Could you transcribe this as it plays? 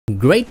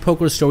Great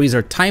poker stories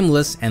are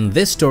timeless, and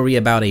this story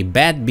about a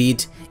bad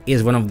beat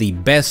is one of the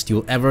best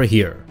you'll ever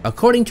hear.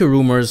 According to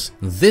rumors,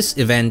 this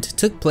event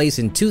took place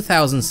in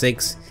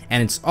 2006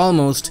 and it's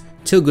almost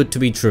too good to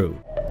be true.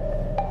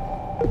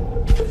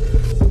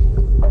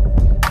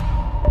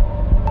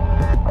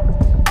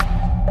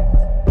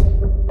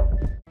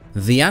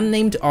 The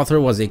unnamed author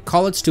was a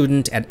college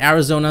student at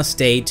Arizona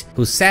State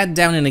who sat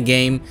down in a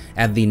game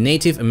at the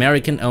Native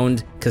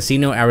American-owned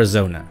Casino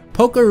Arizona.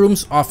 Poker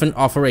rooms often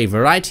offer a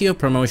variety of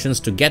promotions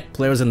to get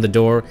players in the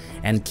door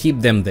and keep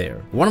them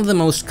there. One of the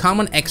most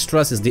common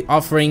extras is the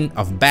offering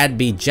of bad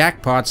beat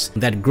jackpots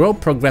that grow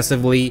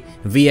progressively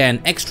via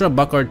an extra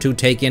buck or two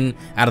taken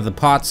out of the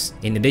pots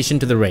in addition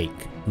to the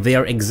rake. They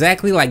are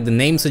exactly like the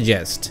name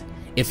suggests.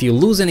 If you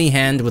lose any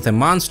hand with a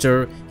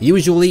monster,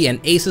 usually an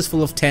aces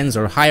full of tens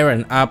or higher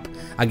and up,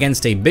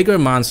 against a bigger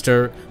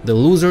monster, the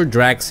loser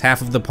drags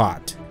half of the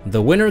pot.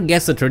 The winner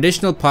gets the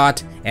traditional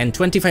pot and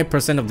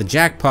 25% of the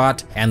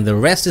jackpot, and the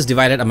rest is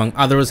divided among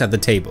others at the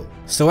table.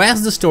 So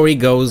as the story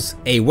goes,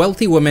 a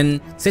wealthy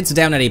woman sits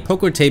down at a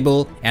poker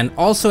table, and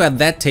also at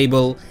that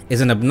table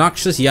is an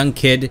obnoxious young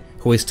kid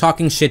who is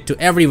talking shit to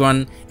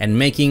everyone and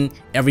making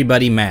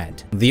everybody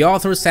mad. The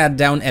author sat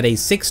down at a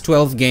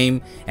 6-12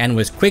 game and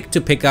was quick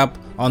to pick up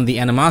on the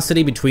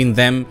animosity between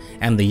them,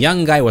 and the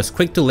young guy was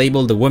quick to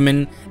label the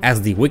woman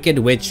as the Wicked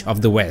Witch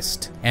of the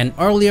West. An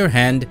earlier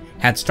hand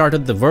had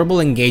started the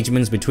verbal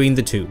engagements between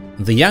the two.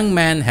 The young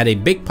man had a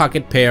big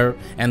pocket pair,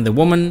 and the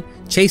woman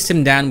chased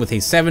him down with a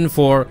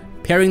 7-4,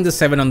 pairing the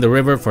 7 on the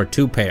river for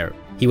 2 pair.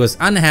 He was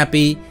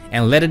unhappy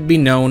and let it be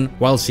known,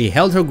 while she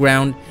held her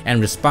ground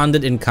and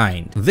responded in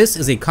kind. This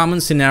is a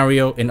common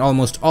scenario in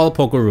almost all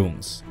poker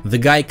rooms. The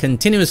guy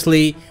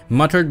continuously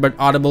muttered but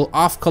audible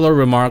off-color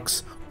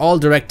remarks, all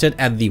directed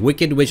at the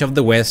Wicked Witch of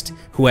the West,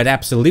 who had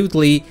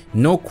absolutely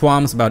no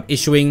qualms about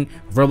issuing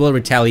verbal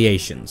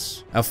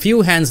retaliations. A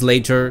few hands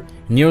later,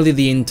 nearly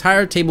the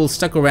entire table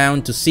stuck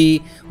around to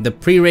see the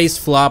pre-race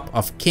flop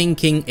of King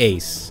King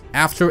Ace.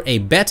 After a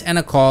bet and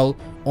a call,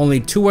 only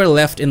 2 were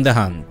left in the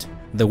hunt: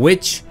 the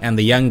witch and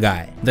the young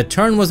guy. The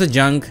turn was a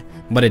junk,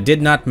 but it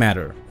did not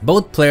matter.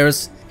 Both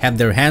players had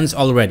their hands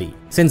already.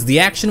 Since the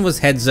action was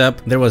heads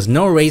up, there was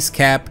no race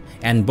cap,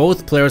 and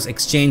both players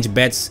exchanged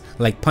bets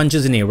like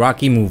punches in a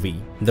Rocky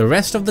movie. The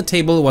rest of the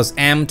table was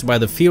amped by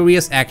the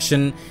furious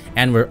action,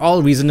 and were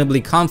all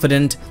reasonably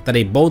confident that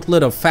a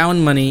boatload of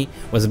found money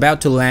was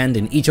about to land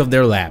in each of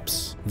their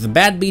laps. The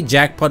bad beat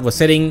jackpot was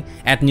sitting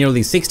at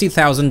nearly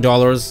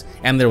 $60,000,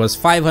 and there was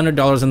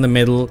 $500 in the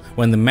middle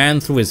when the man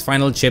threw his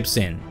final chips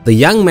in. The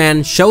young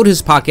man showed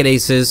his pocket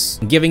aces,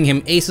 giving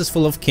him aces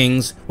full of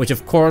kings, which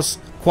of course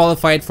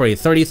qualified for a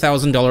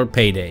 $30,000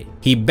 payday.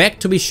 He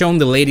begged to be shown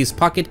the lady's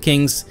pocket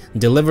kings,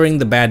 delivering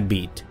the bad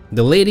beat.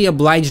 The lady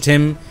obliged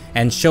him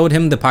and showed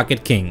him the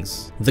pocket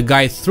kings. The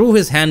guy threw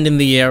his hand in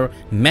the air,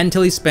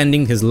 mentally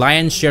spending his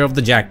lion's share of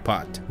the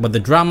jackpot. But the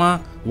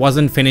drama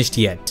wasn't finished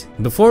yet.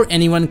 Before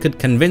anyone could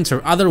convince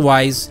her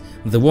otherwise,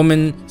 the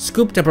woman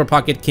scooped up her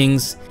pocket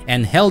kings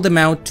and held them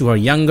out to her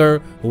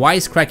younger,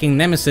 wisecracking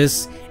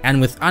nemesis,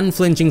 and with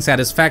unflinching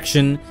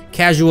satisfaction,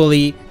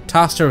 casually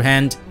tossed her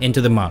hand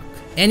into the muck.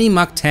 Any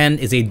mucked hand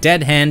is a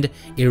dead hand,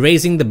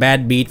 erasing the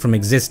bad beat from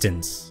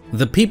existence.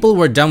 The people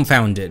were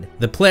dumbfounded.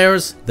 The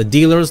players, the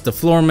dealers, the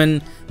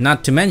floormen,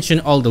 not to mention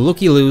all the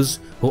looky-loos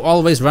who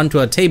always run to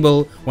a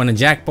table when a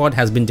jackpot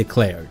has been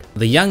declared.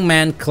 The young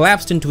man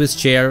collapsed into his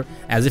chair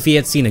as if he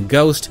had seen a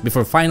ghost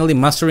before finally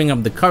mustering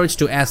up the courage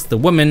to ask the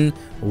woman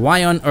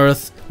why on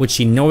earth would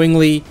she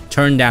knowingly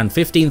turn down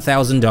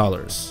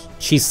 $15,000.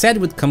 She said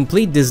with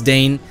complete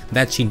disdain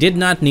that she did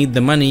not need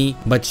the money,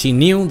 but she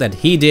knew that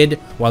he did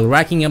while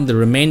racking up the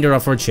remainder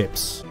of her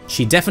chips.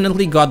 She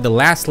definitely got the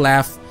last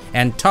laugh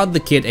and taught the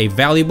kid a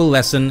valuable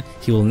lesson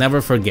he will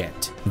never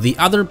forget. The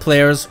other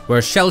players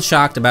were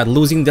shell-shocked about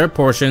losing their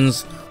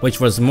portions, which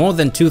was more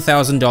than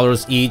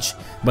 $2,000 each,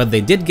 but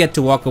they did get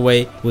to walk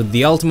away with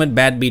the ultimate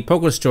bad beat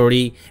poker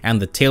story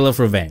and the tale of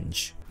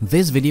revenge.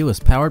 This video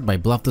is powered by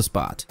Bluff the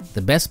Spot,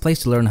 the best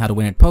place to learn how to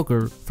win at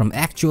poker from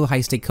actual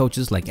high-stake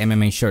coaches like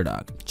MMA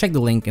Sherdog. Check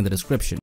the link in the description.